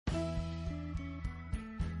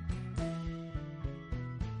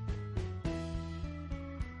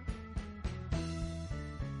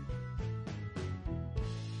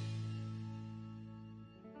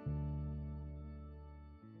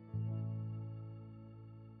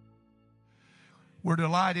We're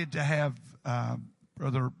delighted to have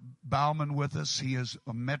Brother Bauman with us. He is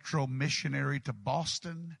a metro missionary to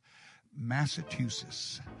Boston,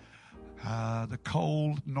 Massachusetts, the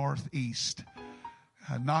cold Northeast,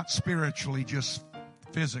 not spiritually, just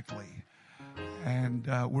physically. And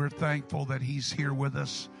we're thankful that he's here with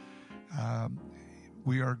us.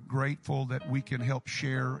 We are grateful that we can help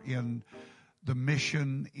share in the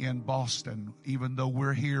mission in Boston. Even though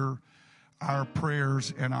we're here, our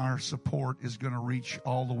prayers and our support is going to reach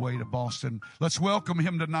all the way to Boston. Let's welcome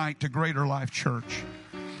him tonight to Greater Life Church.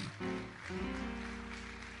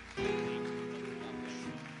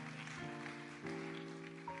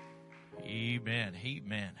 Amen.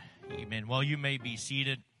 Amen. Amen. Well, you may be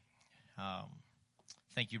seated.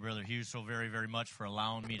 Thank you, Brother Hughes, so very, very much for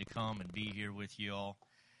allowing me to come and be here with you all.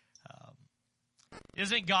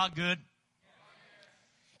 Isn't God good?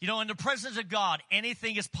 You know, in the presence of God,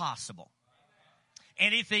 anything is possible.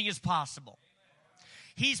 Anything is possible.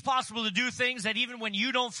 He's possible to do things that even when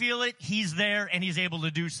you don't feel it, He's there and He's able to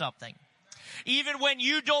do something. Even when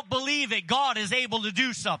you don't believe it, God is able to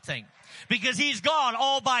do something because He's God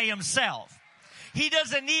all by Himself. He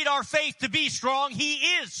doesn't need our faith to be strong. He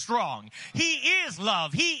is strong. He is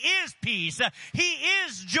love. He is peace. He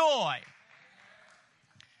is joy.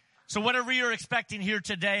 So whatever you're expecting here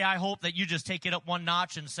today, I hope that you just take it up one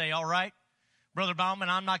notch and say, all right, Brother Bauman,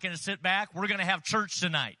 I'm not going to sit back. We're going to have church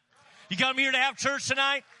tonight. You come here to have church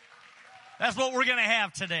tonight? That's what we're going to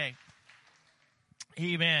have today.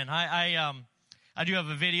 Amen. I do have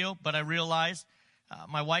a video, but I realize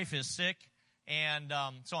my wife is sick. And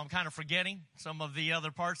so I'm kind of forgetting some of the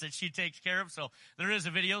other parts that she takes care of. So there is a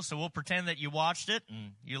video, so we'll pretend that you watched it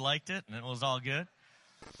and you liked it and it was all good.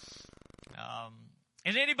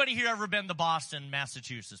 Has anybody here ever been to Boston,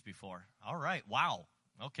 Massachusetts before? All right. Wow.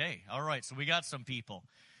 Okay. All right. So we got some people.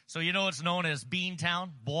 So you know it's known as Beantown,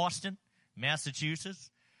 Boston, Massachusetts,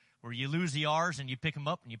 where you lose the R's and you pick them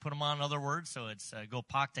up and you put them on other words. So it's go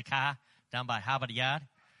park the car down by Harvard Yard.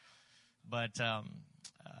 But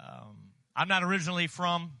I'm not originally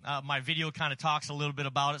from. My video kind of talks a little bit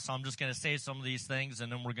about it, so I'm just going to say some of these things,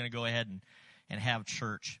 and then we're going to go ahead and have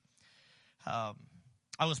church.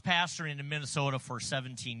 I was pastoring in Minnesota for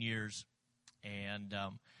 17 years, and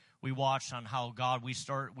we watched on how God,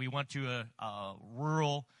 we went to a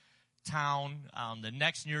rural town. The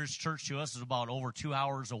next nearest church to us is about over 2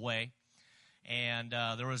 hours away, and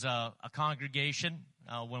there was a congregation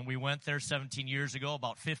when we went there 17 years ago,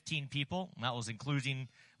 about 15 people, and that was including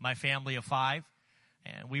my family of 5.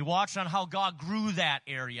 And we watched on how God grew that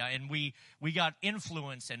area, and we got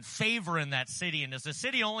influence and favor in that city. And it's a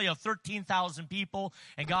city only of 13,000 people,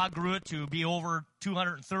 and God grew it to be over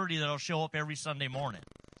 230 that'll show up every Sunday morning.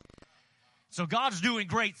 So God's doing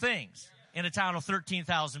great things in a town of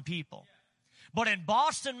 13,000 people. But in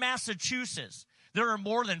Boston, Massachusetts, there are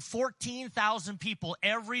more than 14,000 people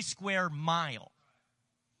every square mile.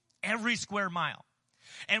 Every square mile.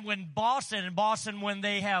 And when Boston, when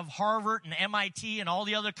they have Harvard and MIT and all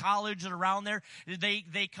the other colleges around there,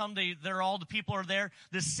 they come to, all the people are there.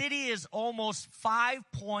 The city is almost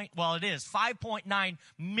 5.9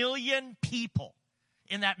 million people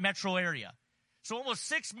in that metro area. So almost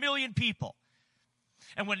 6 million people.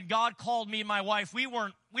 And when God called me and my wife, we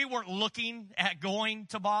weren't looking at going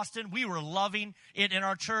to Boston. We were loving it in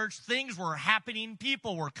our church. Things were happening.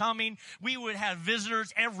 People were coming. We would have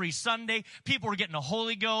visitors every Sunday. People were getting the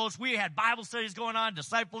Holy Ghost. We had Bible studies going on,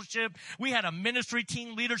 discipleship. We had a ministry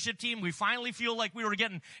team, leadership team. We finally feel like we were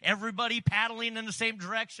getting everybody paddling in the same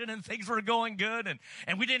direction, and things were going good.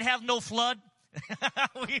 And we didn't have no flood.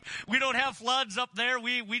 we don't have floods up there.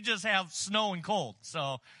 We just have snow and cold.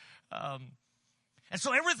 So, and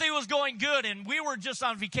so everything was going good, and we were just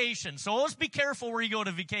on vacation. So let's be careful where you go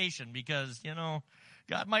to vacation because, you know,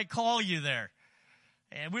 God might call you there.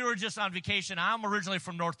 And we were just on vacation. I'm originally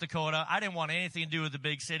from North Dakota. I didn't want anything to do with the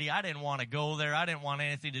big city. I didn't want to go there. I didn't want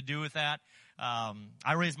anything to do with that.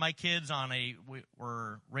 I raised my kids we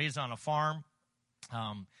were raised on a farm.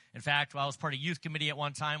 In fact, I was part of youth committee at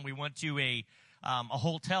one time. We went to a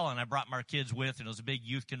hotel, and I brought my kids with, and it was a big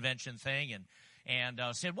youth convention thing, and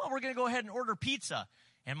said, well, we're going to go ahead and order pizza.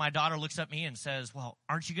 And my daughter looks at me and says, well,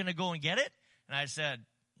 aren't you going to go and get it? And I said,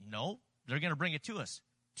 no, they're going to bring it to us.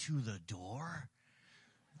 To the door?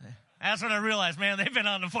 That's when I realized, man, they've been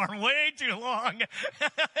on the farm way too long.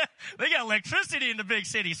 They got electricity in the big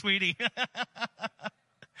city, sweetie.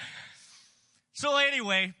 So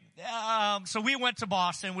anyway, so we went to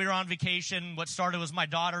Boston. We were on vacation. What started was my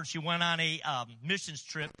daughter. She went on a missions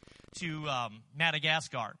trip to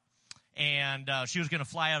Madagascar. And she was going to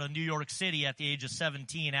fly out of New York City at the age of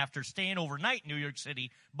 17 after staying overnight in New York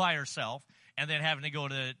City by herself and then having to go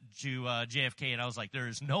to JFK. And I was like, there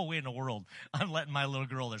is no way in the world I'm letting my little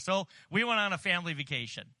girl there. So we went on a family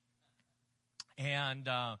vacation. And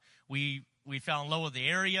we fell in love with the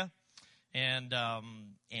area. And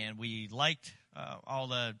we liked all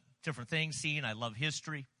the different things seen. I love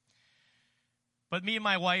history. But me and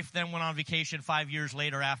my wife then went on vacation 5 years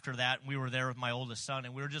later after that. And we were there with my oldest son,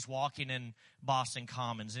 and we were just walking in Boston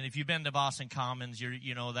Commons. And if you've been to Boston Commons,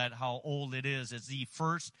 you know that how old it is. It's the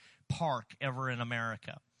first park ever in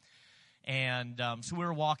America. And so we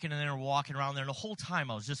were walking in there, walking around there, and the whole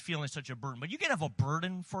time I was just feeling such a burden. But you can have a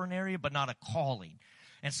burden for an area, but not a calling.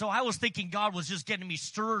 And so I was thinking God was just getting me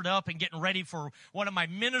stirred up and getting ready for one of my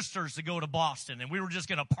ministers to go to Boston. And we were just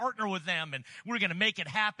going to partner with them, and we were going to make it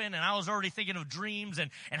happen. And I was already thinking of dreams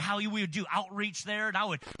and how we would do outreach there. And I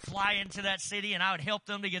would fly into that city, and I would help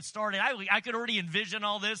them to get started. I could already envision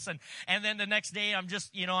all this. And then the next day, I'm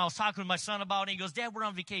just, I was talking with my son about it. He goes, Dad, we're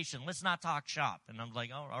on vacation. Let's not talk shop. And I'm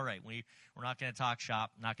like, oh, all right. We're not going to talk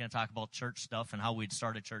shop. Not going to talk about church stuff and how we'd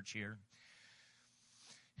start a church here.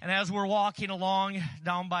 And as we're walking along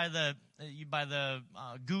down by the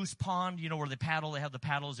Goose Pond, where they paddle, they have the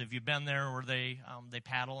paddles. If you've been there, where they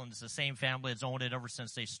paddle, and it's the same family that's owned it ever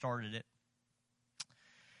since they started it.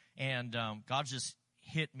 And God just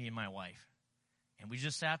hit me and my wife, and we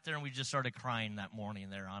just sat there and we just started crying that morning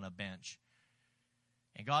there on a bench.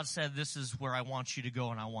 And God said, "This is where I want you to go,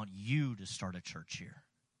 and I want you to start a church here."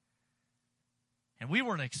 And we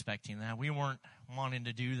weren't expecting that. We weren't wanting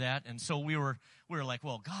to do that. And so we were like,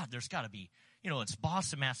 well, God, there's got to be, it's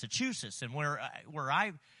Boston, Massachusetts. And where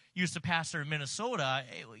I used to pastor in Minnesota,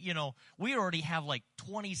 we already have like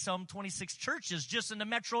 26 churches just in the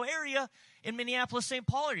metro area in Minneapolis, St.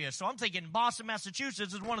 Paul area. So I'm thinking Boston,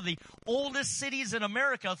 Massachusetts is one of the oldest cities in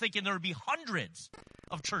America, thinking there would be hundreds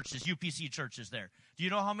of churches, UPC churches there. Do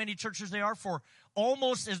you know how many churches there are? For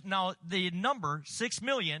almost, now the number, 6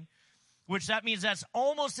 million, which that means that's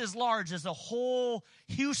almost as large as the whole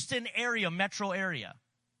Houston area, metro area.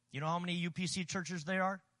 You know how many UPC churches there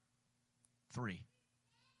are? 3.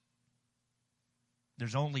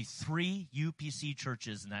 There's only 3 UPC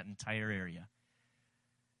churches in that entire area.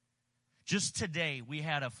 Just today, we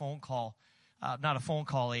had a phone call,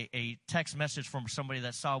 a text message from somebody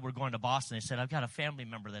that saw we're going to Boston. They said, I've got a family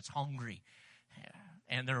member that's hungry,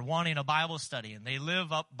 and they're wanting a Bible study, and they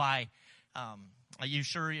live up by... Are you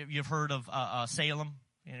sure you've heard of Salem?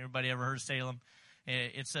 Everybody ever heard of Salem?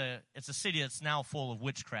 It's a city that's now full of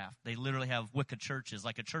witchcraft. They literally have Wicca churches.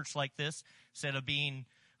 Like a church like this, instead of being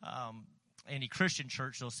any Christian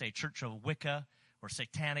church, they'll say Church of Wicca or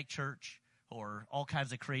Satanic Church or all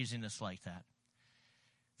kinds of craziness like that.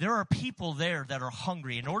 There are people there that are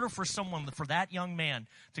hungry. In order for for that young man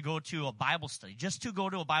to go to a Bible study, just to go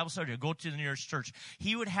to a Bible study or go to the nearest church,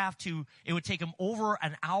 it would take him over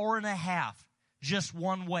an hour and a half just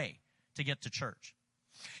one way to get to church.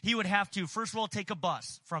 He would have to, first of all, take a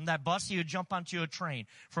bus. From that bus, he would jump onto a train.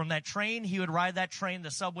 From that train, he would ride that train, the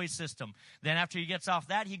subway system. Then after he gets off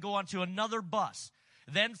that, he'd go onto another bus.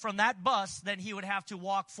 Then from that bus, then he would have to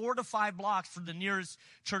walk 4 to 5 blocks for the nearest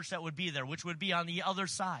church that would be there, which would be on the other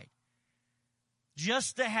side,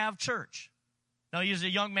 just to have church. Now, he's a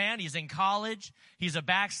young man. He's in college. He's a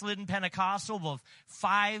backslidden Pentecostal of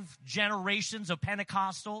 5 generations of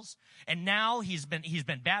Pentecostals. And now he's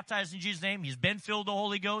been baptized in Jesus' name. He's been filled with the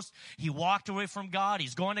Holy Ghost. He walked away from God.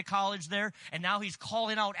 He's going to college there. And now he's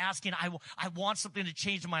calling out, asking, I want something to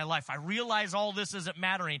change in my life. I realize all this isn't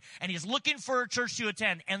mattering. And he's looking for a church to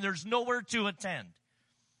attend, and there's nowhere to attend.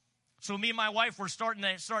 So me and my wife, we're starting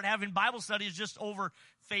to start having Bible studies just over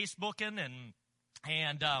Facebooking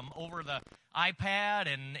and over the iPad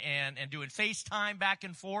and doing FaceTime back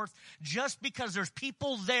and forth, just because there's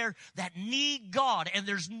people there that need God and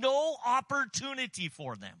there's no opportunity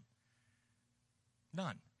for them.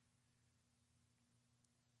 None.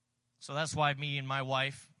 So that's why me and my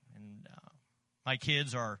wife and my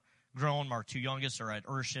kids are grown. Our 2 youngest are at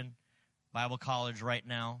Urshan Bible College right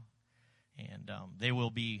now, and they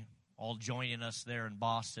will be all joining us there in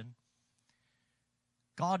Boston.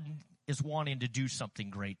 God is wanting to do something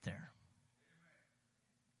great there.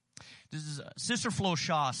 Sister Flo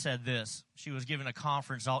Shaw said this. She was giving a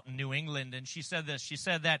conference out in New England, and she said this. She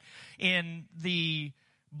said that in the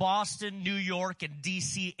Boston, New York, and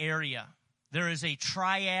D.C. area, there is a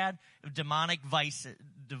triad of demonic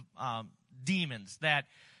demons that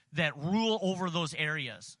rule over those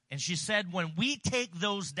areas. And she said, when we take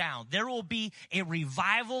those down, there will be a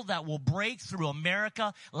revival that will break through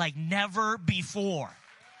America like never before.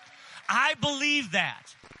 I believe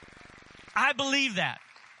that. I believe that.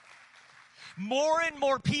 More and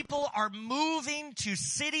more people are moving to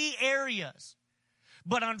city areas.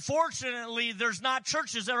 But unfortunately, there's not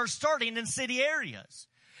churches that are starting in city areas.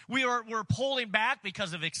 We're pulling back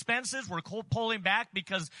because of expenses. We're pulling back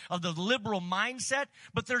because of the liberal mindset.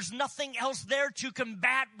 But there's nothing else there to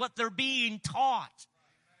combat what they're being taught.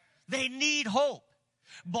 They need hope.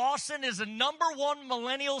 Boston is the #1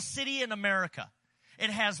 millennial city in America. It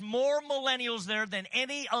has more millennials there than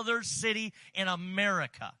any other city in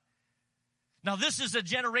America. Now, this is a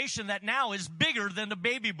generation that now is bigger than the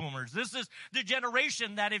baby boomers. This is the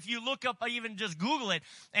generation that if you look up, even just Google it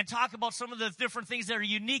and talk about some of the different things that are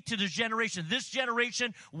unique to this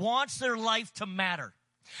generation wants their life to matter.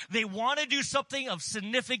 They want to do something of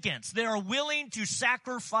significance. They are willing to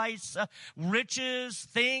sacrifice riches,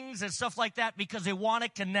 things, and stuff like that because they want to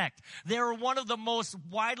connect. They are one of the most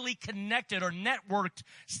widely connected or networked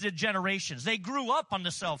generations. They grew up on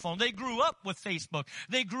the cell phone. They grew up with Facebook.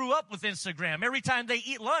 They grew up with Instagram. Every time they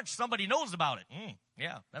eat lunch, somebody knows about it.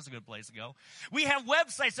 Yeah, that's a good place to go. We have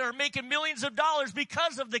websites that are making millions of dollars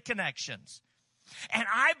because of the connections. And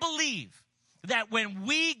I believe that when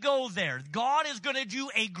we go there, God is going to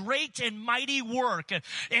do a great and mighty work. And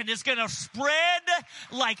it's going to spread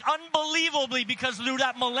like unbelievably because through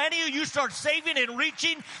that millennium you start saving and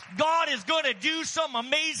reaching. God is going to do some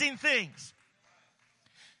amazing things.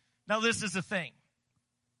 Now, this is the thing.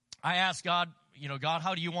 I asked God, God,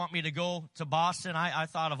 how do you want me to go to Boston? I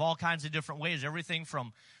thought of all kinds of different ways. Everything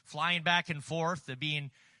from flying back and forth to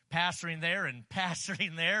being pastoring there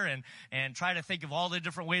and try to think of all the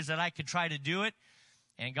different ways that I could try to do it.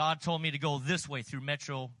 And God told me to go this way through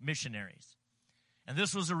Metro Missionaries. And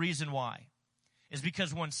this was the reason why. Is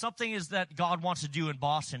because when something is that God wants to do in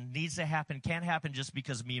Boston needs to happen, can't happen just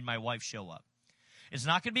because me and my wife show up. It's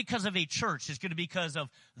not going to be because of a church. It's going to be because of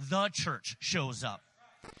the church shows up.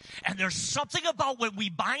 And there's something about when we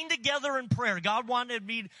bind together in prayer. God wanted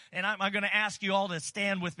me, and I'm going to ask you all to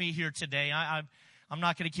stand with me here today. I'm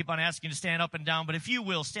not going to keep on asking you to stand up and down, but if you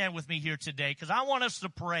will, stand with me here today because I want us to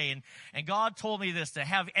pray. And God told me this, to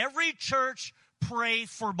have every church pray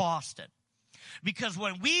for Boston. Because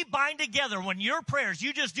when we bind together, when your prayers,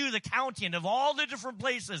 you just do the counting of all the different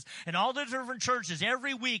places and all the different churches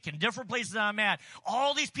every week and different places that I'm at,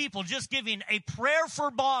 all these people just giving a prayer for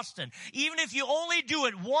Boston. Even if you only do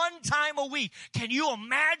it one time a week, can you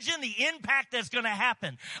imagine the impact that's going to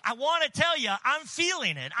happen? I want to tell you, I'm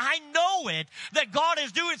feeling it. I know it, that God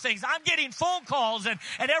is doing things. I'm getting phone calls, and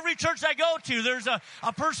at every church I go to, there's a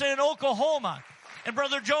person in Oklahoma. And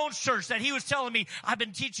Brother Jones' church that he was telling me, I've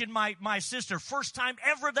been teaching my sister, first time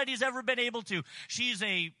ever that he's ever been able to. She's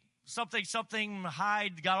a something high,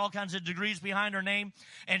 got all kinds of degrees behind her name.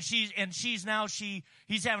 And he's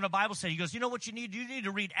having a Bible study. He goes, you know what you need? You need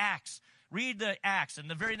to read Acts. Read the Acts. And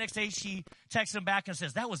the very next day she texts him back and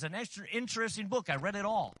says, that was an extra interesting book. I read it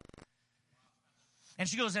all. And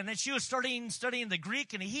she goes, and then she was studying the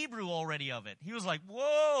Greek and the Hebrew already of it. He was like,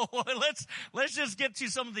 whoa, let's just get to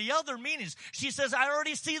some of the other meanings. She says, I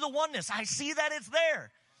already see the oneness. I see that it's there.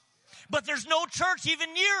 But there's no church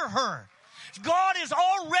even near her. God is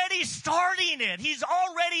already starting it. He's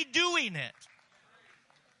already doing it.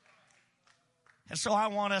 And so I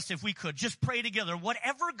want us, if we could, just pray together.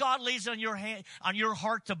 Whatever God lays on your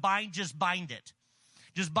heart to bind, just bind it.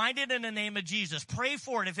 Just bind it in the name of Jesus. Pray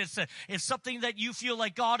for it. If it's something that you feel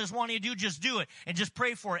like God is wanting to do, just do it and just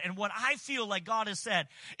pray for it. And what I feel like God has said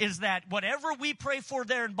is that whatever we pray for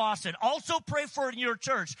there in Boston, also pray for it in your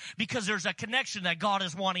church because there's a connection that God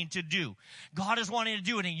is wanting to do. God is wanting to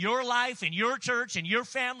do it in your life, in your church, in your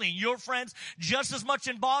family, in your friends, just as much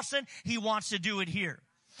in Boston. He wants to do it here.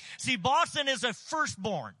 See, Boston is a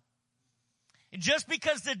firstborn. And just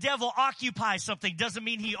because the devil occupies something doesn't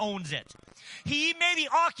mean he owns it. He maybe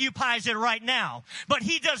occupies it right now, but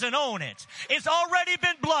he doesn't own it. It's already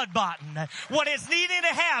been blood-bought. What it's needing to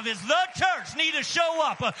have is the church need to show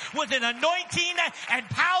up with an anointing and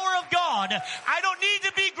power of God. I don't need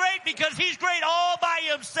to be great because he's great all by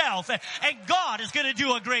himself, and God is going to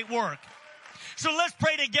do a great work. So let's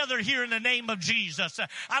pray together here in the name of Jesus.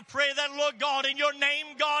 I pray that, Lord God, in your name,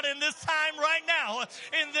 God, in this time right now,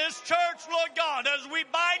 in this church, Lord God, as we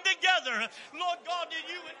bind together, Lord God, that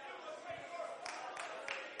you would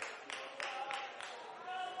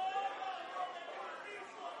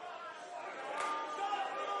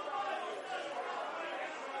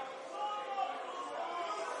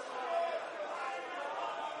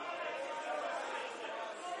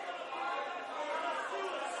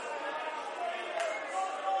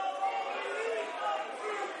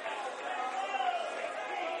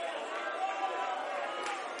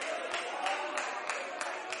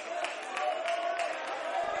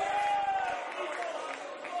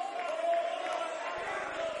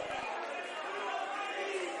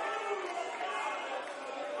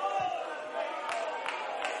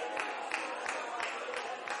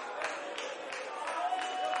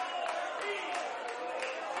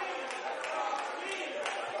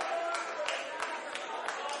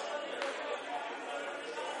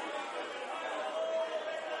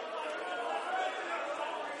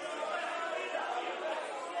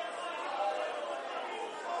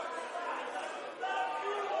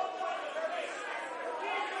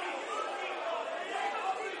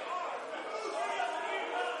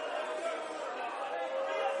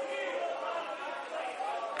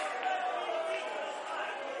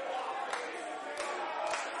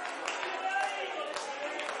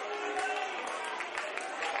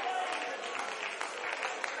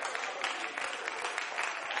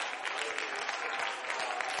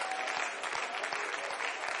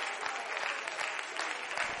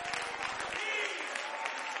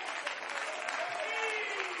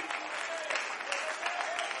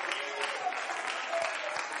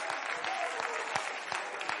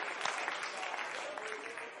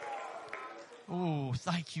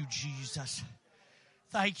thank you, Jesus.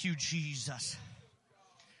 Thank you, Jesus.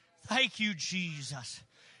 Thank you, Jesus.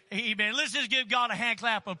 Amen. Let's just give God a hand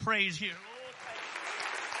clap of praise here.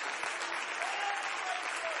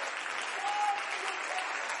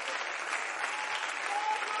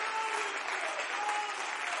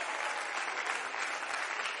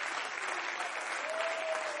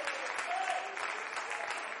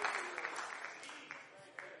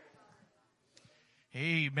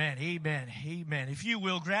 Amen, amen, amen. If you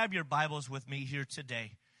will, grab your Bibles with me here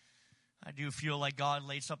today. I do feel like God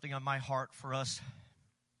laid something on my heart for us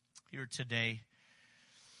here today.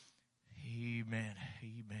 Amen,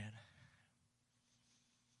 amen.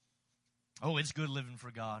 Oh, it's good living for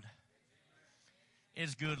God.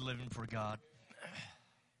 It's good living for God.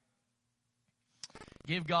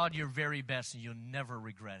 Give God your very best and you'll never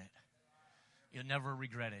regret it. You'll never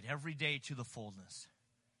regret it. Every day to the fullness.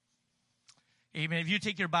 Amen. If you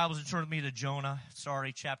take your Bibles and turn with me to Jonah,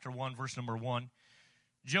 chapter 1, verse number 1.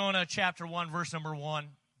 Jonah, chapter 1, verse number 1.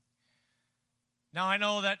 Now, I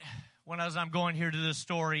know that as I'm going here to this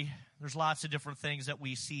story, there's lots of different things that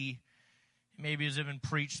we see. Maybe has been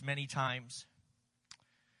preached many times.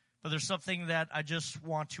 But there's something that I just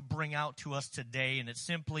want to bring out to us today, and it's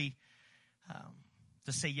simply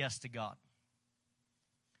to say yes to God.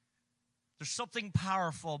 There's something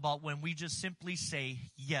powerful about when we just simply say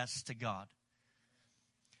yes to God.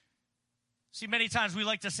 See, many times we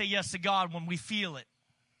like to say yes to God when we feel it.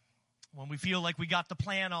 When we feel like we got the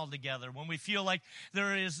plan all together. When we feel like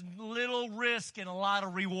there is little risk and a lot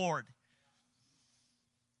of reward.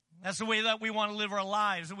 That's the way that we want to live our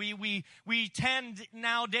lives. We tend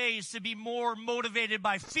nowadays to be more motivated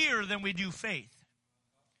by fear than we do faith.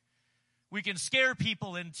 We can scare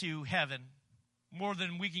people into heaven more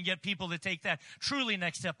than we can get people to take that truly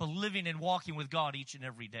next step of living and walking with God each and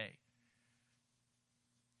every day.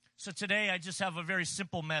 So today I just have a very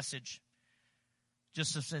simple message,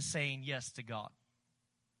 just as saying yes to God.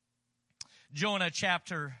 Jonah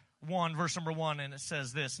chapter 1, verse number 1, and it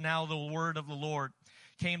says this: Now the word of the Lord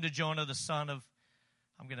came to Jonah, the son of,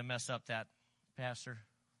 I'm going to mess up that, Pastor.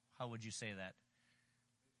 How would you say that?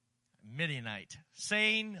 Midianite.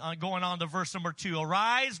 Saying, going on to verse number 2,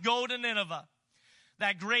 Arise, go to Nineveh,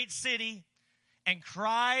 that great city, and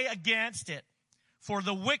cry against it, for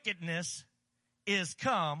the wickedness is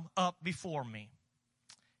come up before me.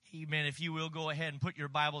 Amen. If you will, go ahead and put your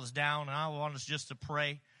Bibles down, and I want us just to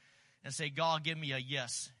pray and say, God, give me a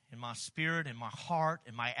yes in my spirit, in my heart,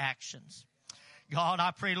 in my actions. God, I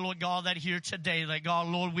pray, Lord God, that here today, that God,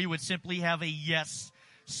 Lord, we would simply have a yes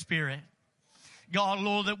spirit. God,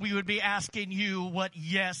 Lord, that we would be asking you what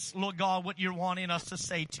yes, Lord God, what you're wanting us to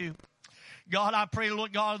say to. God, I pray,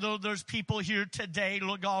 Lord God, though there's people here today,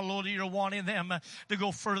 Lord God, Lord, you're wanting them to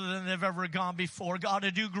go further than they've ever gone before. God,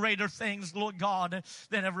 to do greater things, Lord God,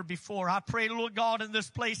 than ever before. I pray, Lord God, in this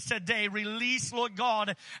place today, release, Lord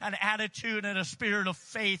God, an attitude and a spirit of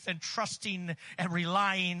faith and trusting and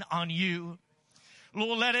relying on you.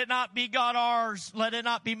 Lord, let it not be, God, ours. Let it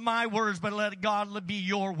not be my words, but let it, God, be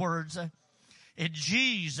your words. In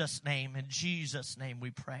Jesus' name we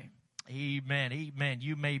pray. Amen. Amen.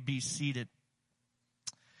 You may be seated.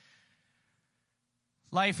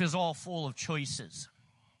 Life is all full of choices.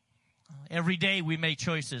 Every day we make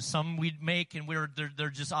choices. Some we make and they're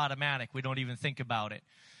just automatic. We don't even think about it.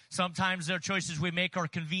 Sometimes they're choices we make are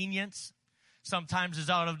convenience. Sometimes it's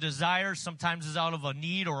out of desire. Sometimes it's out of a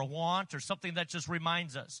need or a want or something that just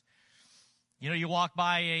reminds us. You know, you walk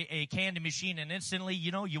by a candy machine and instantly,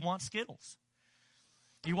 you want Skittles.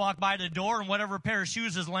 You walk by the door and whatever pair of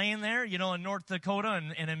shoes is laying there, in North Dakota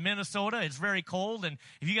and in Minnesota, it's very cold. And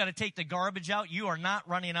if you got to take the garbage out, you are not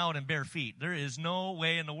running out in bare feet. There is no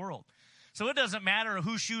way in the world. So it doesn't matter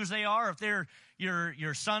whose shoes they are. If they're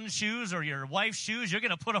your son's shoes or your wife's shoes, you're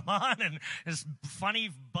going to put them on and it's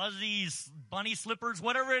funny, buzzy, bunny slippers,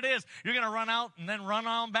 whatever it is, you're going to run out and then run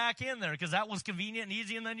on back in there because that was convenient and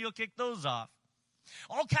easy and then you'll kick those off.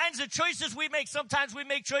 All kinds of choices we make. Sometimes we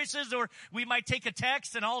make choices or we might take a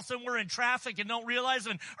text and all of a sudden we're in traffic and don't realize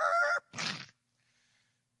it.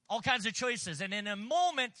 All kinds of choices. And in a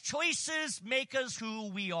moment, choices make us who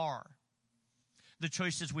we are. The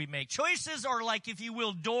choices we make. Choices are like, if you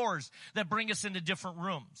will, doors that bring us into different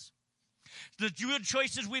rooms. The good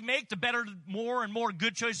choices we make, the better, more and more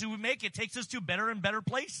good choices we make, it takes us to better and better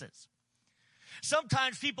places.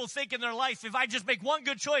 Sometimes people think in their life, if I just make one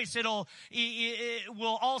good choice, it will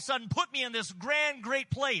all of a sudden put me in this grand, great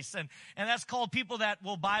place. And that's called people that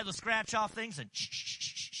will buy the scratch off things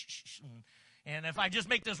and if I just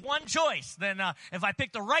make this one choice, then if I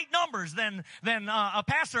pick the right numbers, then a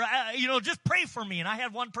pastor, just pray for me. And I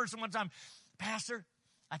had one person one time, Pastor,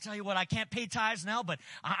 I tell you what, I can't pay tithes now, but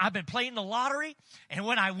I've been playing the lottery, and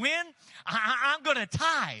when I win, I'm going to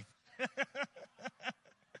tithe.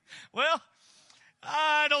 Well,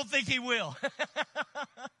 I don't think he will.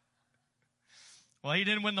 Well, he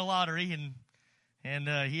didn't win the lottery, and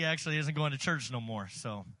he actually isn't going to church no more.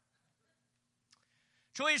 So,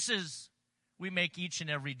 choices we make each and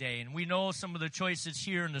every day, and we know some of the choices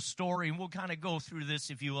here in the story, and we'll kind of go through this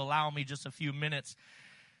if you allow me just a few minutes.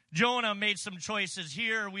 Jonah made some choices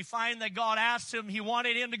here. We find that God asked him, he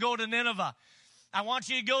wanted him to go to Nineveh. I want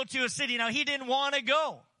you to go to a city. Now, he didn't want to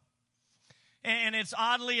go. And it's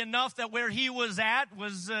oddly enough that where he was at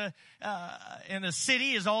was in the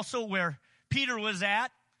city is also where Peter was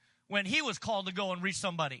at when he was called to go and reach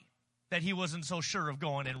somebody that he wasn't so sure of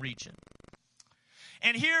going and reaching.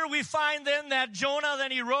 And here we find then that Jonah,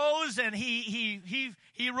 then he rose and he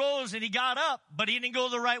rose and he got up, but he didn't go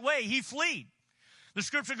the right way. He fled. The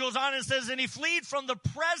scripture goes on and says, and he fled from the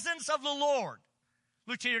presence of the Lord.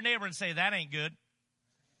 Look to your neighbor and say, that ain't good.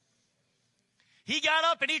 He got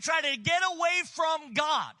up and he tried to get away from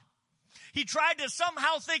God. He tried to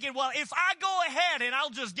somehow thinking, well, if I go ahead and I'll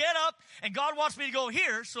just get up and God wants me to go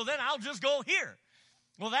here, so then I'll just go here.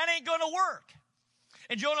 Well, that ain't going to work.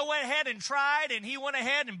 And Jonah went ahead and tried, and he went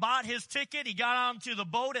ahead and bought his ticket. He got onto the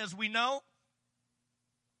boat, as we know.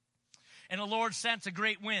 And the Lord sent a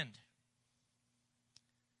great wind.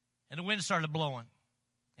 And the wind started blowing.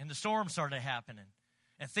 And the storm started happening.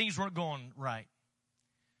 And things weren't going right.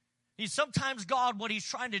 Sometimes God, what he's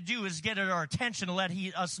trying to do is get our attention to let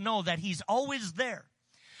us know that he's always there.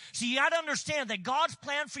 So you got to understand that God's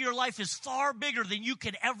plan for your life is far bigger than you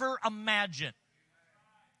could ever imagine.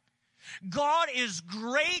 God is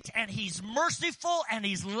great, and he's merciful, and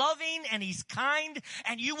he's loving, and he's kind,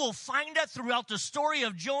 and you will find that throughout the story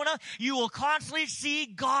of Jonah. You will constantly see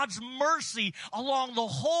God's mercy along the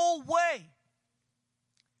whole way.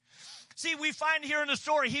 See, we find here in the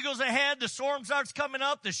story, he goes ahead, the storm starts coming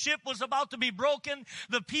up, the ship was about to be broken,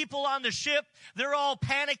 the people on the ship, they're all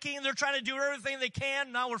panicking, they're trying to do everything they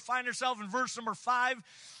can. Now we're finding ourselves in verse number 5,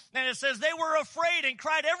 and it says, they were afraid and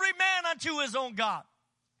cried every man unto his own God.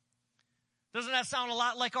 Doesn't that sound a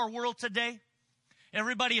lot like our world today?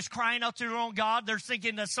 Everybody is crying out to their own God. They're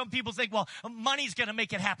thinking that some people think, well, money's going to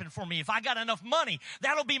make it happen for me. If I got enough money,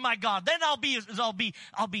 that'll be my God. Then I'll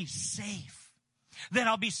be safe. Then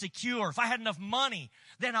I'll be secure. If I had enough money,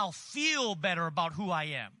 then I'll feel better about who I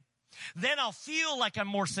am. Then I'll feel like I'm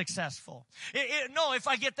more successful. No, if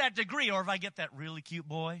I get that degree or if I get that really cute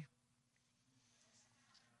boy,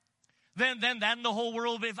 then the whole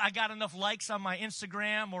world, if I got enough likes on my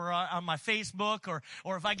Instagram or on my Facebook,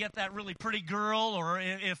 or if I get that really pretty girl, or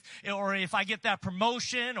if I get that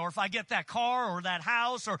promotion, or if I get that car or that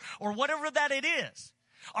house or whatever that it is.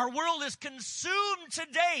 Our world is consumed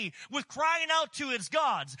today with crying out to its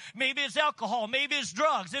gods. Maybe it's alcohol, maybe it's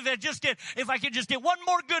drugs. If I could just get one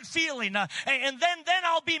more good feeling, and then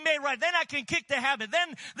I'll be made right. Then I can kick the habit.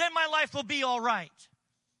 Then my life will be all right.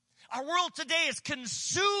 Our world today is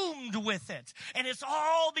consumed with it, and it's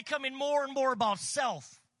all becoming more and more about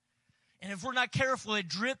self. And if we're not careful, it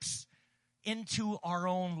drips into our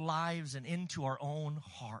own lives and into our own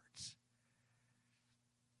hearts.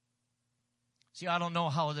 See, I don't know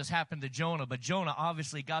how this happened to Jonah, but Jonah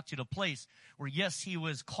obviously got to the place where, yes, he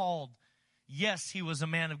was called. Yes, he was a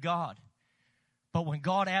man of God. But when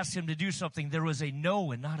God asked him to do something, there was a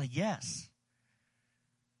no and not a yes.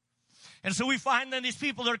 And so we find that these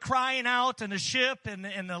people are crying out, and the ship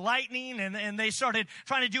and the lightning, and they started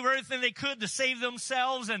trying to do everything they could to save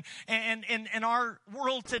themselves. And in our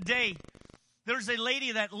world today, there's a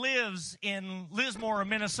lady that lives in Lismore,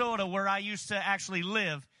 Minnesota, where I used to actually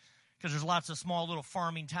live, because there's lots of small little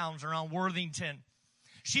farming towns around Worthington.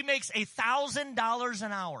 She makes $1,000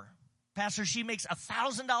 an hour. Pastor, she makes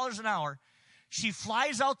 $1,000 an hour. She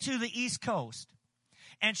flies out to the East Coast,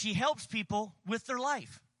 and she helps people with their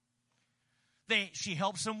life. She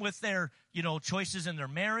helps them with their, choices in their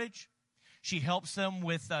marriage. She helps them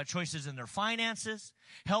with choices in their finances.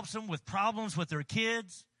 Helps them with problems with their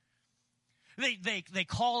kids. They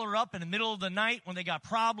call her up in the middle of the night when they got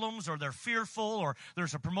problems, or they're fearful, or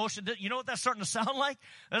there's a promotion. You know what that's starting to sound like?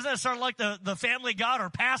 Doesn't that sound like the family God or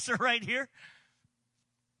pastor right here?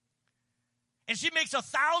 And she makes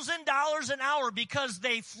 $1,000 an hour because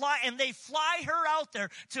they fly her out there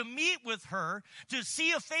to meet with her, to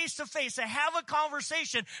see a face-to-face, to have a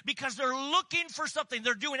conversation, because they're looking for something.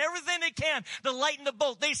 They're doing everything they can to lighten the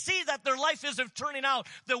boat. They see that their life isn't turning out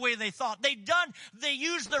the way they thought. They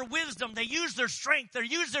use their wisdom. They use their strength. They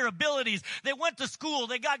use their abilities. They went to school.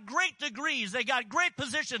 They got great degrees. They got great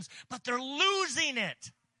positions, but they're losing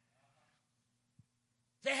it.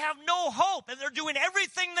 They have no hope, and they're doing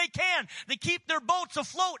everything they can to keep their boats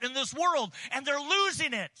afloat in this world, and they're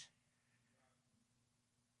losing it.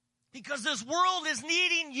 Because this world is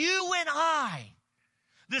needing you and I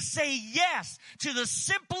to say yes to the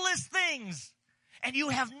simplest things, and you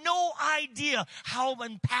have no idea how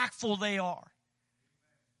impactful they are.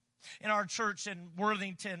 In our church in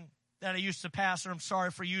Worthington that I used to pastor, I'm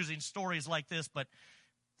sorry for using stories like this, but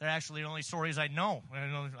they're actually the only stories I know.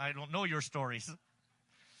 I don't know your stories.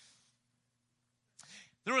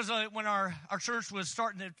 There was when our church was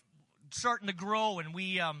starting to grow, and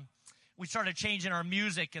we started changing our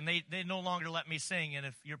music, and they no longer let me sing. And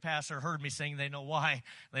if your pastor heard me sing, they know why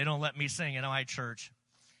they don't let me sing in my church.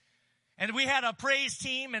 And we had a praise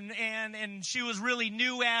team, and she was really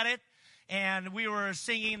new at it, and we were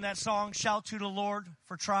singing that song "Shout to the Lord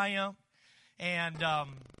for Triumph," and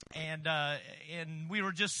we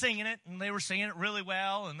were just singing it, and they were singing it really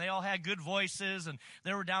well, and they all had good voices, and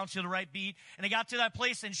they were down to the right beat. And they got to that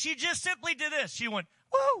place, and she just simply did this. She went,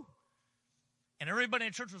 "Woo!" And everybody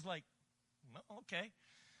in church was like, "Oh, okay."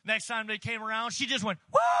 Next time they came around, she just went,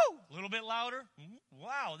 "Woo!" A little bit louder.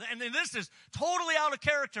 Wow. And then this is totally out of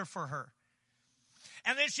character for her.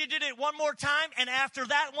 And then she did it one more time, and after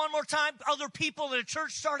that one more time, other people in the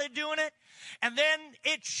church started doing it. And then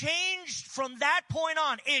it changed from that point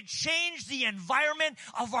on. It changed the environment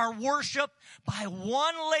of our worship by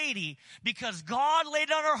one lady, because God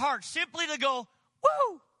laid on her heart simply to go,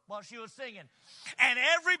 "Woo!" while she was singing. And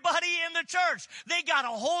everybody in the church, they got a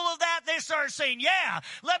hold of that. They started saying, "Yeah,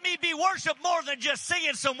 let me be worship more than just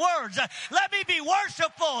singing some words. Let me be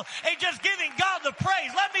worshipful and just giving God the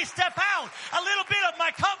praise. Let me step out a little bit of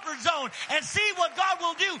my comfort zone and see what God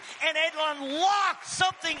will do." And it unlocked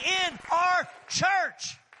something in our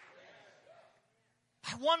church.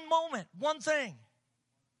 By one moment, one thing.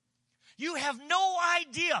 You have no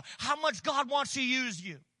idea how much God wants to use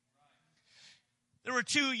you. There were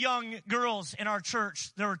two young girls in our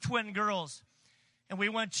church. There were twin girls. And we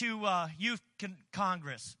went to youth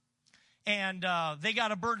congress. And they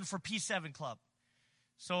got a burden for P7 Club.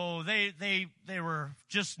 So they were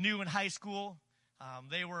just new in high school.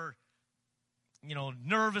 They were,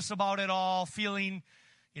 nervous about it all, feeling,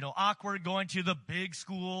 awkward going to the big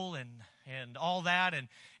school and all that.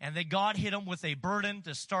 And God hit them with a burden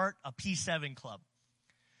to start a P7 Club.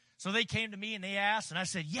 So they came to me and they asked, and I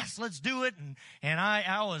said, "Yes, let's do it." And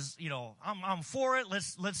I was, I'm for it.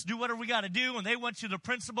 Let's do whatever we got to do. And they went to the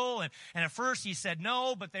principal, and at first he said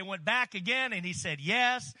no, but they went back again and he said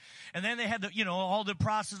yes. And then they had all the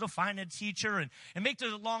process of finding a teacher. And make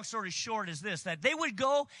the long story short is this, that they would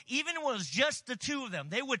go, even when it was just the two of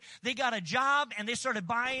them, they got a job and they started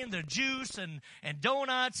buying the juice and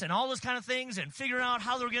donuts and all those kind of things and figuring out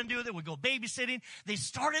how they were going to do it. They would go babysitting. They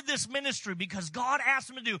started this ministry because God asked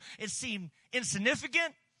them to do. It seemed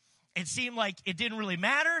insignificant. It seemed like it didn't really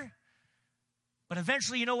matter. But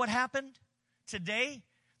eventually, you know what happened? Today,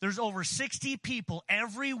 there's over 60 people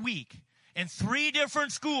every week in 3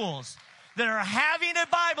 different schools that are having a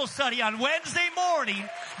Bible study on Wednesday morning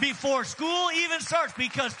before school even starts,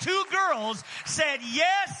 because 2 girls said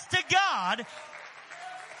yes to God.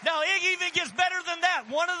 Now, it even gets better than that.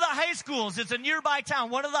 One of the high schools, it's a nearby town,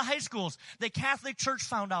 one of the high schools, the Catholic Church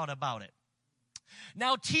found out about it.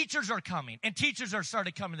 Now teachers are coming, and teachers are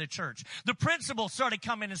started coming to church. The principal started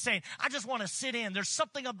coming and saying, "I just want to sit in. There's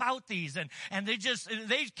something about these." And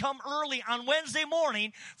they come early on Wednesday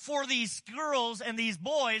morning for these girls and these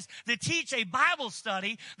boys to teach a Bible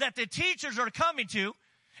study that the teachers are coming to.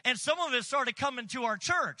 And some of it started coming to our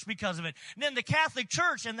church because of it. And then the Catholic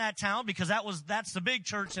Church in that town, because that's the big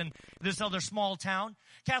church in this other small town,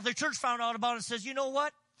 Catholic Church found out about it and says, "You know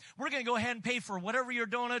what? We're going to go ahead and pay for whatever your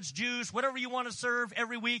donuts, juice, whatever you want to serve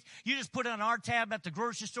every week. You just put it on our tab at the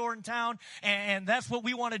grocery store in town, and that's what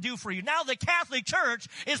we want to do for you." Now the Catholic Church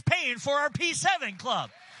is paying for our P7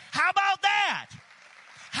 Club. How about that?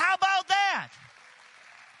 How about that?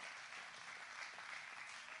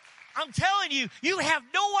 I'm telling you, you have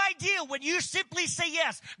no idea when you simply say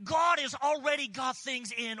yes. God has already got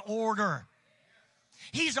things in order.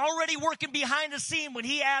 He's already working behind the scene. When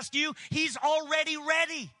he asked you, he's already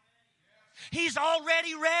ready. He's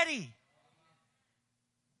already ready.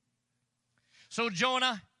 So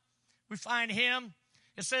Jonah, we find him.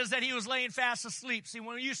 It says that he was laying fast asleep. See,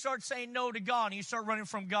 when you start saying no to God and you start running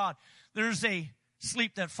from God, there's a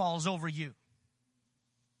sleep that falls over you.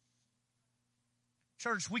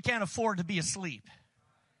 Church, we can't afford to be asleep.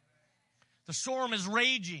 The storm is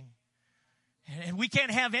raging, and we can't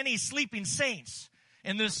have any sleeping saints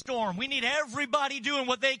in this storm. We need everybody doing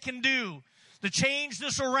what they can do to change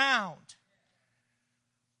this around.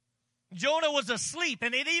 Jonah was asleep,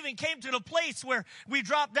 and it even came to the place where we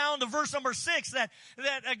drop down to verse number 6 that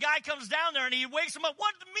a guy comes down there and he wakes him up.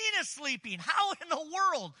 What do you mean is sleeping? How in the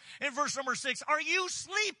world, in verse number 6, are you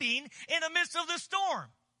sleeping in the midst of the storm?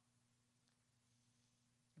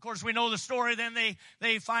 Of course, we know the story. Then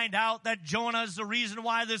they find out that Jonah is the reason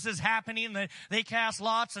why this is happening. They cast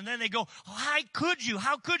lots, and then they go, how could you?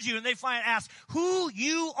 How could you? And they ask who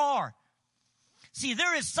you are. See,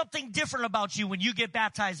 there is something different about you when you get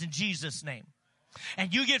baptized in Jesus' name.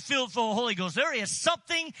 And you get filled with the Holy Ghost. There is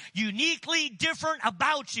something uniquely different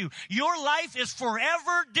about you. Your life is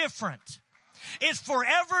forever different. It's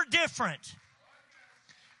forever different.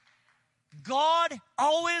 God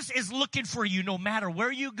always is looking for you, no matter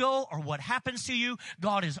where you go or what happens to you.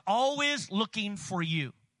 God is always looking for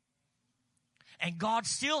you. And God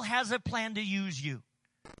still has a plan to use you.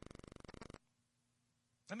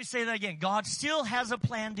 Let me say that again. God still has a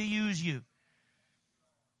plan to use you.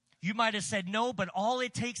 You might have said no, but all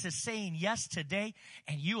it takes is saying yes today,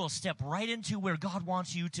 and you will step right into where God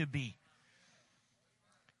wants you to be.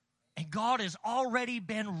 And God has already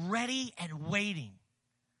been ready and waiting.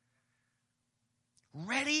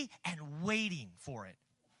 Ready and waiting for it.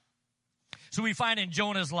 So we find in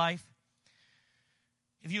Jonah's life,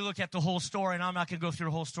 if you look at the whole story, and I'm not going to go through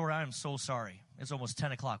the whole story, I am so sorry. It's almost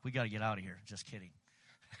 10 o'clock. We got to get out of here. Just kidding.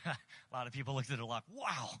 A lot of people looked at it like,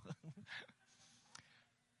 wow.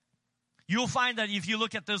 You'll find that if you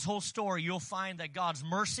look at this whole story, you'll find that God's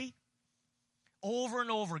mercy, over and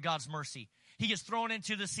over God's mercy. He gets thrown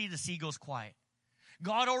into the sea goes quiet.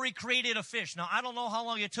 God already created a fish. Now, I don't know how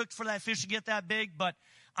long it took for that fish to get that big, but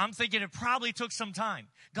I'm thinking it probably took some time.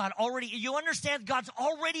 You understand, God's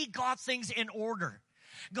already got things in order.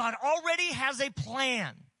 God already has a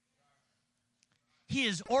plan. He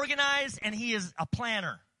is organized and he is a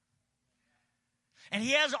planner. And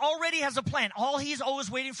he already has a plan. All he's always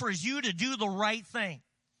waiting for is you to do the right thing.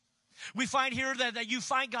 We find here that you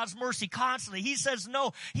find God's mercy constantly. He says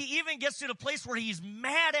no. He even gets to the place where he's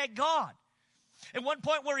mad at God. At one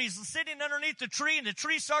point where he's sitting underneath the tree and the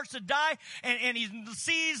tree starts to die and he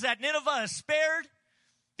sees that Nineveh is spared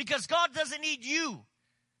because God doesn't need you.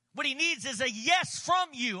 What he needs is a yes from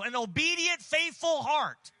you, an obedient, faithful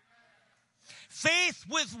heart. Faith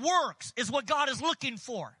with works is what God is looking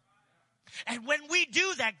for. And when we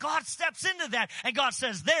do that, God steps into that and God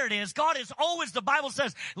says, there it is. God is always, the Bible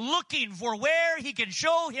says, looking for where he can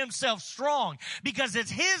show himself strong because it's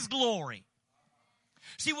his glory.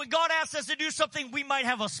 See, when God asks us to do something, we might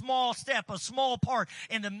have a small step, a small part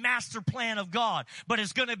in the master plan of God, but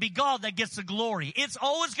it's going to be God that gets the glory. It's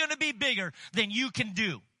always going to be bigger than you can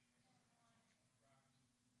do.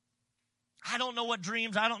 I don't know what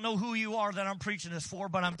dreams, I don't know who you are that I'm preaching this for,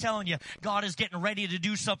 but I'm telling you, God is getting ready to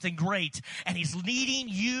do something great. And he's leading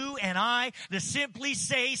you and I to simply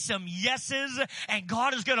say some yeses, and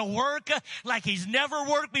God is going to work like he's never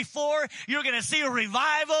worked before. You're going to see a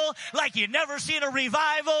revival like you've never seen a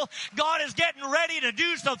revival. God is getting ready to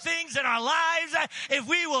do some things in our lives if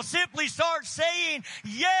we will simply start saying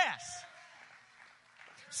yes.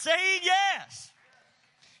 Saying yes.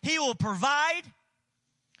 He will provide.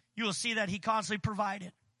 You will see that he constantly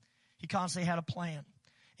provided. He constantly had a plan.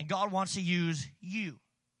 And God wants to use you.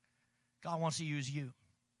 God wants to use you.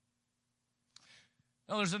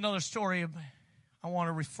 Now, there's another story I want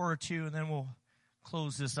to refer to, and then we'll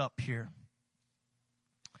close this up here.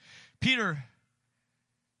 Peter,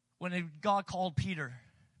 when God called Peter,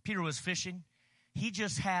 Peter was fishing. He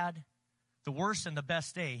just had the worst and the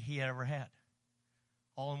best day he had ever had.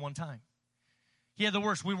 All in one time. He had the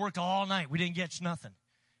worst. We worked all night. We didn't catch nothing.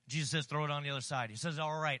 Jesus says, throw it on the other side. He says,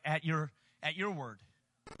 all right, at your word.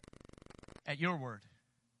 At your word.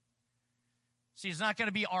 See, it's not going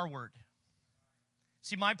to be our word.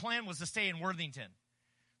 See, my plan was to stay in Worthington.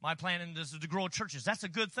 My plan is to grow churches. That's a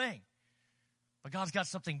good thing. But God's got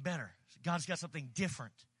something better. God's got something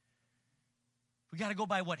different. We got to go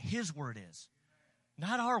by what his word is,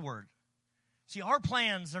 not our word. See, our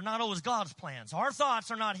plans are not always God's plans. Our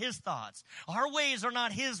thoughts are not his thoughts. Our ways are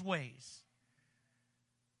not his ways.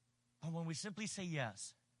 But when we simply say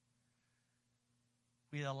yes,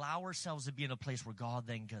 we allow ourselves to be in a place where God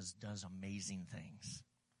then does amazing things.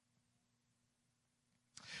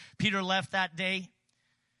 Peter left that day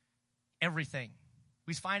everything.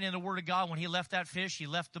 We find in the Word of God when he left that fish, he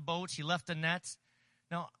left the boats, he left the nets.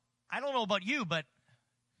 Now, I don't know about you, but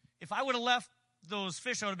if I would have left those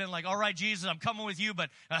fish, I would have been like, all right, Jesus, I'm coming with you, but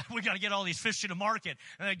we got to get all these fish to the market.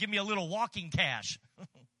 And give me a little walking cash.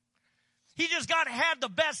 He just had the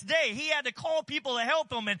best day. He had to call people to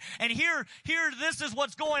help him. And here, this is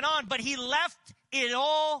what's going on. But he left it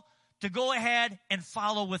all to go ahead and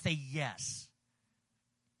follow with a yes.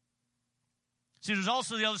 See, there's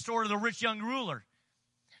also the other story of the rich young ruler.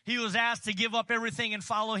 He was asked to give up everything and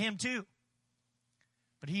follow him too.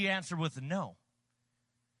 But he answered with a no.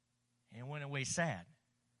 And went away sad.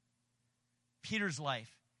 Peter's life,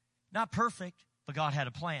 not perfect, but God had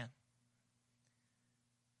a plan.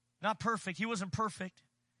 Not perfect. He wasn't perfect.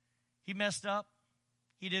 He messed up.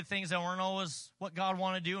 He did things that weren't always what God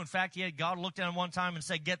wanted to do. In fact, God looked at him one time and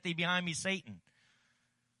said, "Get thee behind me, Satan."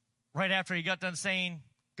 Right after he got done saying,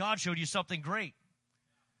 God showed you something great.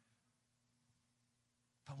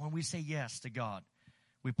 But when we say yes to God,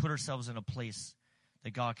 we put ourselves in a place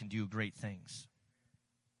that God can do great things.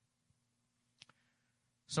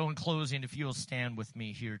 So in closing, if you will stand with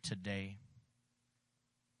me here today.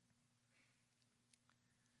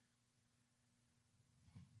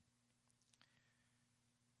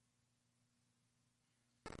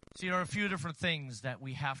 See, there are a few different things that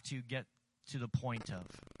we have to get to the point of.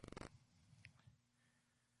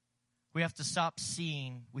 We have to start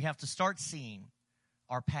seeing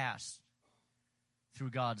our past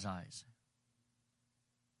through God's eyes.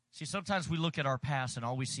 See, sometimes we look at our past and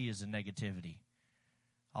all we see is the negativity.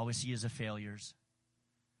 All we see is the failures.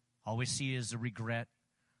 All we see is the regret.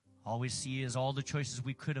 All we see is all the choices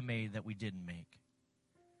we could have made that we didn't make.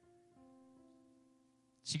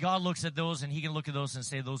 See, God looks at those and he can look at those and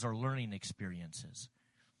say those are learning experiences.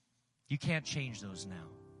 You can't change those now.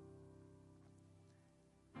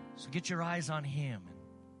 So get your eyes on him.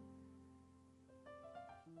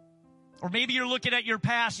 Or maybe you're looking at your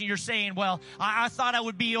past and you're saying, well, I thought I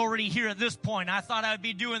would be already here at this point. I thought I would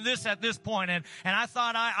be doing this at this point. And I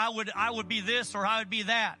thought I would be this or I would be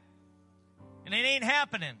that. And it ain't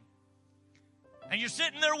happening. And you're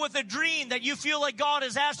sitting there with a dream that you feel like God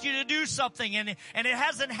has asked you to do something and it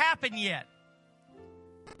hasn't happened yet.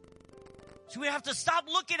 So we have to stop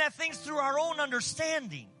looking at things through our own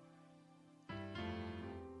understanding.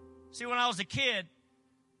 See, when I was a kid,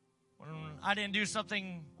 when I didn't do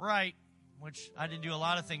something right, which I didn't do a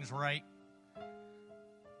lot of things right,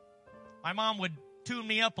 my mom would tune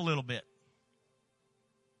me up a little bit.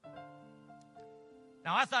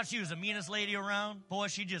 Now, I thought she was the meanest lady around. Boy,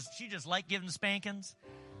 she just liked giving spankings.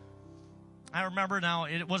 I remember now,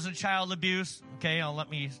 it wasn't child abuse. Okay, let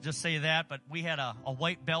me just say that. But we had a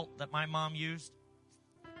white belt that my mom used.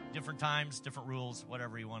 Different times, different rules,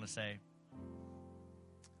 whatever you want to say.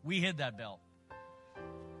 We hid that belt.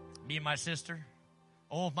 Me and my sister.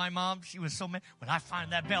 Oh, my mom, she was so mad. When I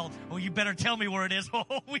find that belt, oh, you better tell me where it is.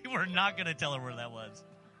 Oh, we were not going to tell her where that was.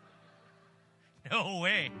 No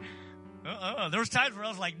way. There was times where I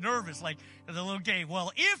was like nervous, like the little game.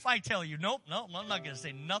 Well, if I tell you, nope, I'm not going to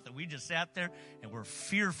say nothing. We just sat there and we're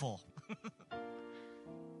fearful.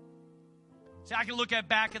 See, I can look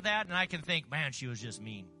back at that and I can think, man, she was just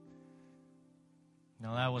mean.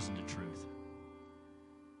 No, that wasn't the truth.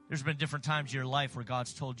 There's been different times in your life where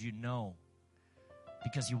God's told you no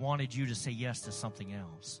because he wanted you to say yes to something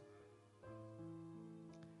else.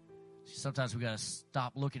 See, sometimes we got to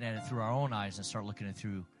stop looking at it through our own eyes and start looking at it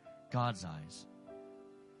through God's eyes.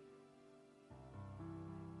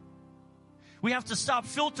 We have to stop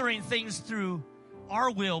filtering things through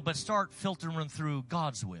our will, but start filtering them through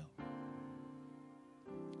God's will.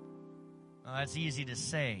 Now, that's easy to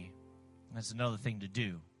say. That's another thing to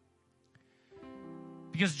do.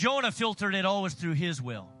 Because Jonah filtered it always through his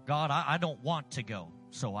will. God, I don't want to go,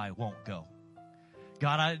 so I won't go.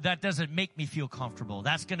 God, that doesn't make me feel comfortable.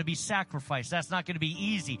 That's going to be sacrifice. That's not going to be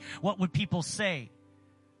easy. What would people say?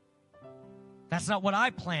 That's not what I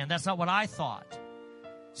planned. That's not what I thought.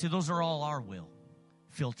 See, those are all our will,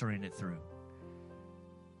 filtering it through.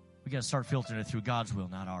 We got to start filtering it through God's will,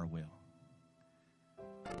 not our will.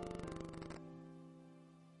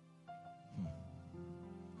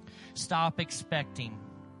 Stop expecting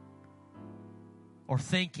or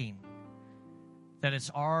thinking that it's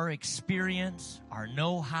our experience, our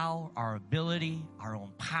know-how, our ability, our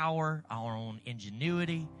own power, our own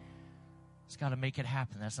ingenuity. It's got to make it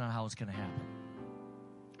happen. That's not how it's going to happen.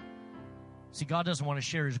 See, God doesn't want to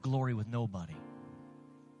share his glory with nobody.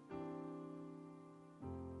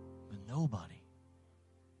 With nobody.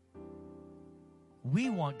 We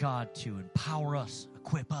want God to empower us,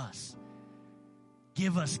 equip us.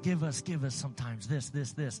 Give us sometimes this,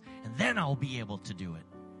 and then I'll be able to do it.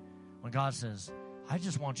 When God says, I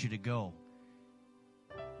just want you to go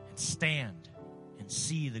and stand and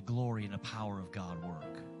see the glory and the power of God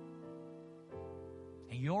work.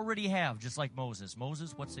 And you already have, just like Moses.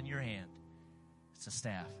 Moses, what's in your hand? It's a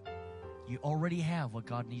staff. You already have what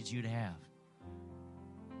God needs you to have.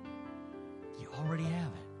 You already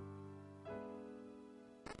have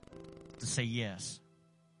it. To say yes.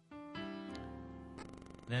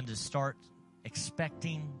 Then to start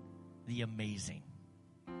expecting the amazing.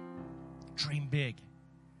 Dream big.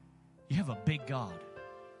 You have a big God.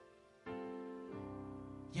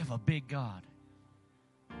 You have a big God.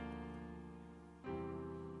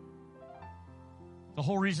 The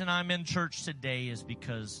whole reason I'm in church today is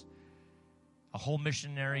because a whole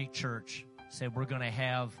missionary church said we're going to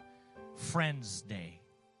have Friends Day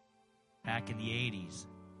back in the 80s.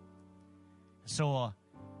 So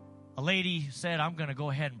a lady said, I'm going to go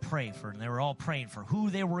ahead and pray for her. And they were all praying for who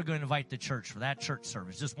they were going to invite to church for that church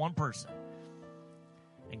service. Just one person.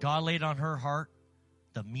 And God laid on her heart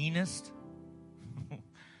the meanest,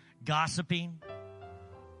 gossiping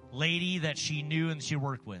lady that she knew and she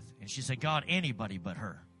worked with. And she said, God, anybody but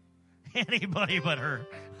her. Anybody but her.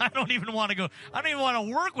 I don't even want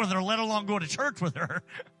to work with her, let alone go to church with her.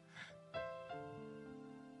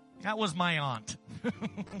 That was my aunt.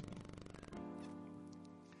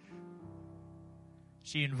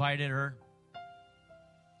 She invited her.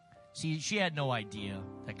 See, she had no idea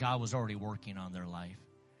that God was already working on their life.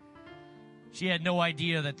 She had no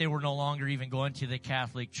idea that they were no longer even going to the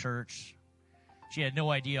Catholic Church. She had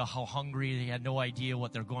no idea how hungry. They had no idea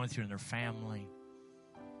what they're going through in their family.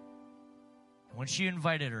 When she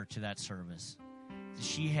invited her to that service,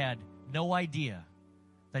 she had no idea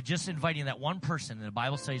that just inviting that one person, and the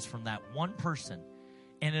Bible says from that one person,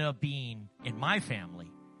 ended up being, in my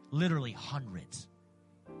family, literally hundreds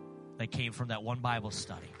that came from that one Bible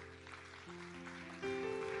study.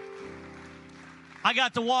 I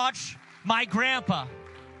got to watch my grandpa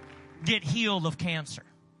get healed of cancer.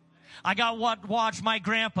 I got to watch my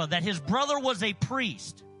grandpa, that his brother was a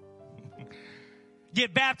priest,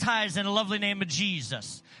 get baptized in the lovely name of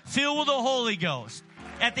Jesus, filled with the Holy Ghost,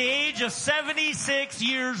 at the age of 76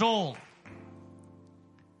 years old.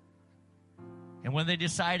 And when they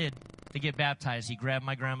decided to get baptized, he grabbed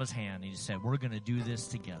my grandma's hand and he said, we're going to do this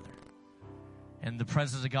together. And the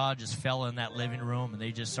presence of God just fell in that living room and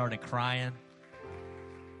they just started crying.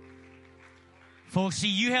 Folks, see,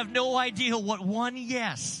 you have no idea what one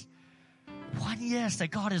yes, that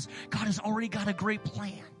God has already got a great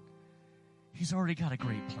plan. He's already got a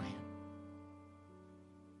great plan.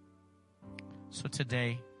 So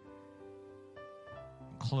today,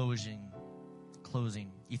 closing,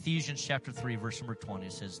 Ephesians chapter 3, verse number 20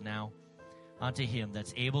 says, now unto him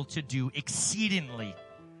that's able to do exceedingly,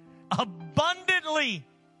 abundantly,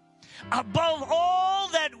 above all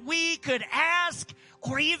that we could ask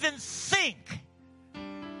or even think.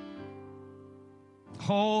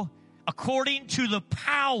 Oh, according to the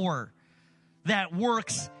power that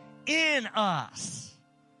works in us.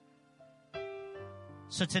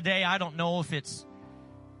 So today, I don't know if it's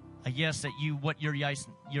a yes that what your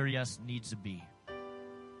yes needs to be.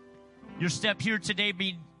 Your step here today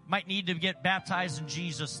might need to get baptized in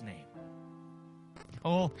Jesus' name.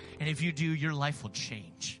 Oh, and if you do, your life will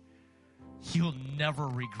change. You'll never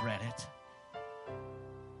regret it.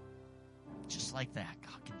 Just like that,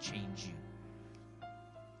 God can change you.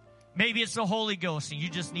 Maybe it's the Holy Ghost, and you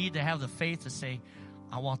just need to have the faith to say,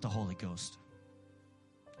 I want the Holy Ghost.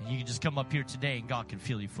 And you can just come up here today, and God can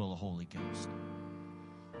fill you full of Holy Ghost.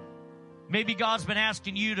 Maybe God's been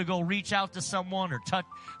asking you to go reach out to someone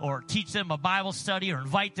or teach them a Bible study or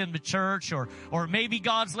invite them to church, or maybe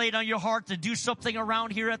God's laid on your heart to do something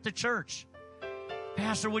around here at the church.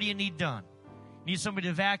 Pastor, what do you need done? You need somebody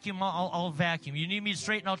to vacuum? I'll vacuum. You need me to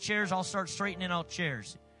straighten out chairs? I'll start straightening out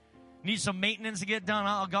chairs. Need some maintenance to get done?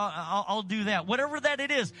 I'll do that. Whatever that it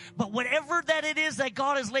is. But whatever that it is that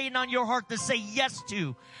God is laying on your heart to say yes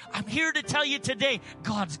to, I'm here to tell you today,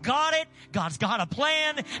 God's got it. God's got a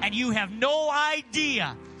plan, and you have no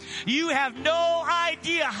idea. You have no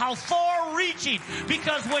idea how far-reaching,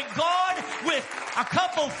 because when God, with a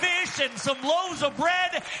couple fish and some loaves of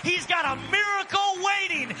bread, He's got a miracle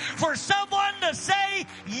waiting for someone to say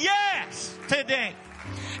yes today.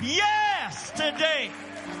 Yes today.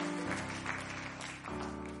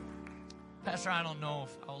 Pastor, I don't know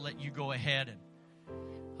if I'll let you go ahead.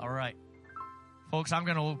 All right. Folks, I'm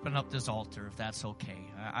going to open up this altar if that's okay.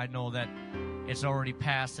 I know that it's already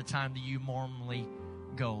past the time that you normally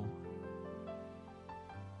go.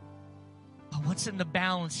 But what's in the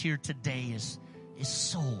balance here today is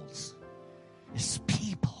souls, is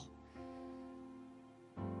people.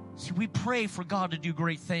 See, we pray for God to do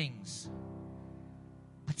great things.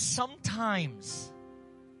 But sometimes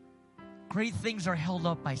great things are held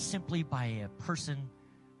up simply by a person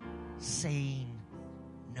saying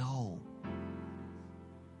no.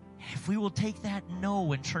 If we will take that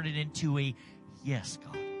no and turn it into a yes,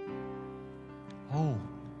 God. Oh,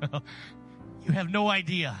 you have no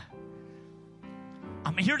idea.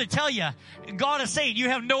 I'm here to tell you, God is saying you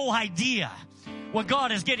have no idea what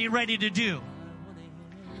God is getting ready to do.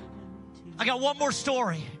 I got one more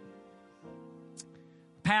story.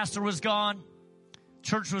 Pastor was gone.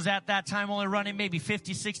 Church was at that time only running maybe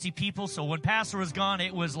 50, 60 people. So when pastor was gone,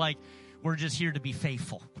 it was like, we're just here to be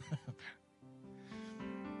faithful.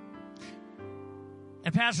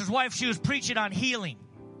 And pastor's wife, she was preaching on healing.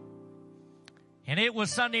 And it was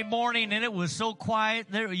Sunday morning, and it was so quiet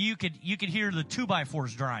there you could hear the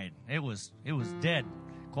 2x4s drying. It was dead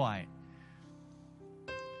quiet.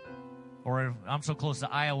 Or I'm so close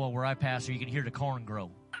to Iowa where I pastor, you can hear the corn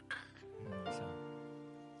grow.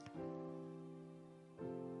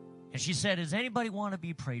 And she said, does anybody want to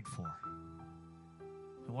be prayed for?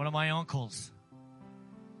 And one of my uncles,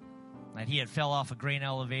 that he had fell off a grain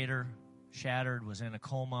elevator, shattered, was in a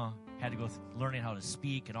coma, had to go learning how to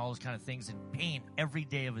speak and all those kind of things, in pain every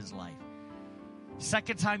day of his life.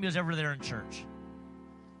 Second time he was ever there in church.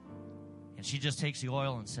 And she just takes the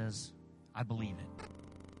oil and says, I believe it.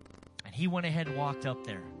 And he went ahead and walked up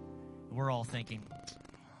there. We're all thinking,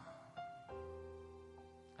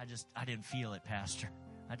 I didn't feel it, Pastor.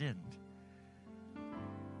 I didn't.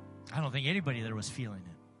 I don't think anybody there was feeling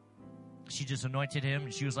it. She just anointed him,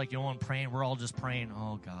 and she was like, I'm praying. We're all just praying,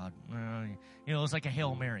 oh, God. It was like a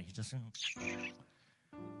Hail Mary.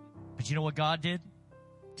 But you know what God did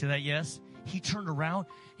to that yes? He turned around.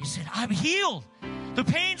 He said, I'm healed. The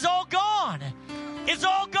pain's all gone. It's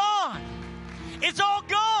all gone. It's all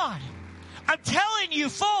gone. I'm telling you,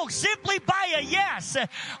 folks, simply by a yes.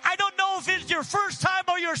 I don't know if it's your first time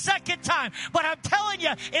or your second time, but I'm telling you,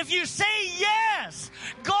 if you say yes,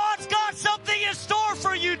 God's got something in store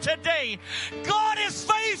for you today. God is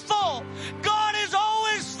faithful. God is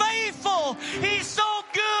always faithful. He's so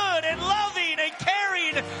good and loving and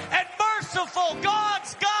caring and merciful.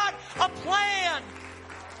 God's got a plan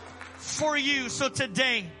for you. So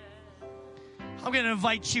today, I'm going to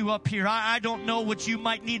invite you up here. I don't know what you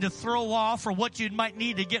might need to throw off or what you might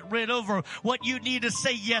need to get rid of or what you need to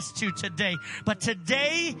say yes to today. But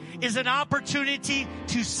today is an opportunity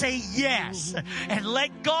to say yes and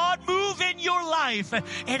let God move in your life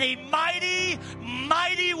in a mighty,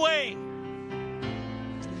 mighty way.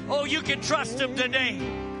 Oh, you can trust Him today.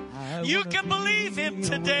 You can believe Him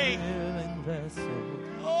today.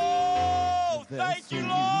 Oh, thank you,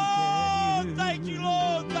 Lord. Thank you,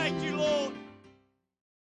 Lord. Thank you, Lord.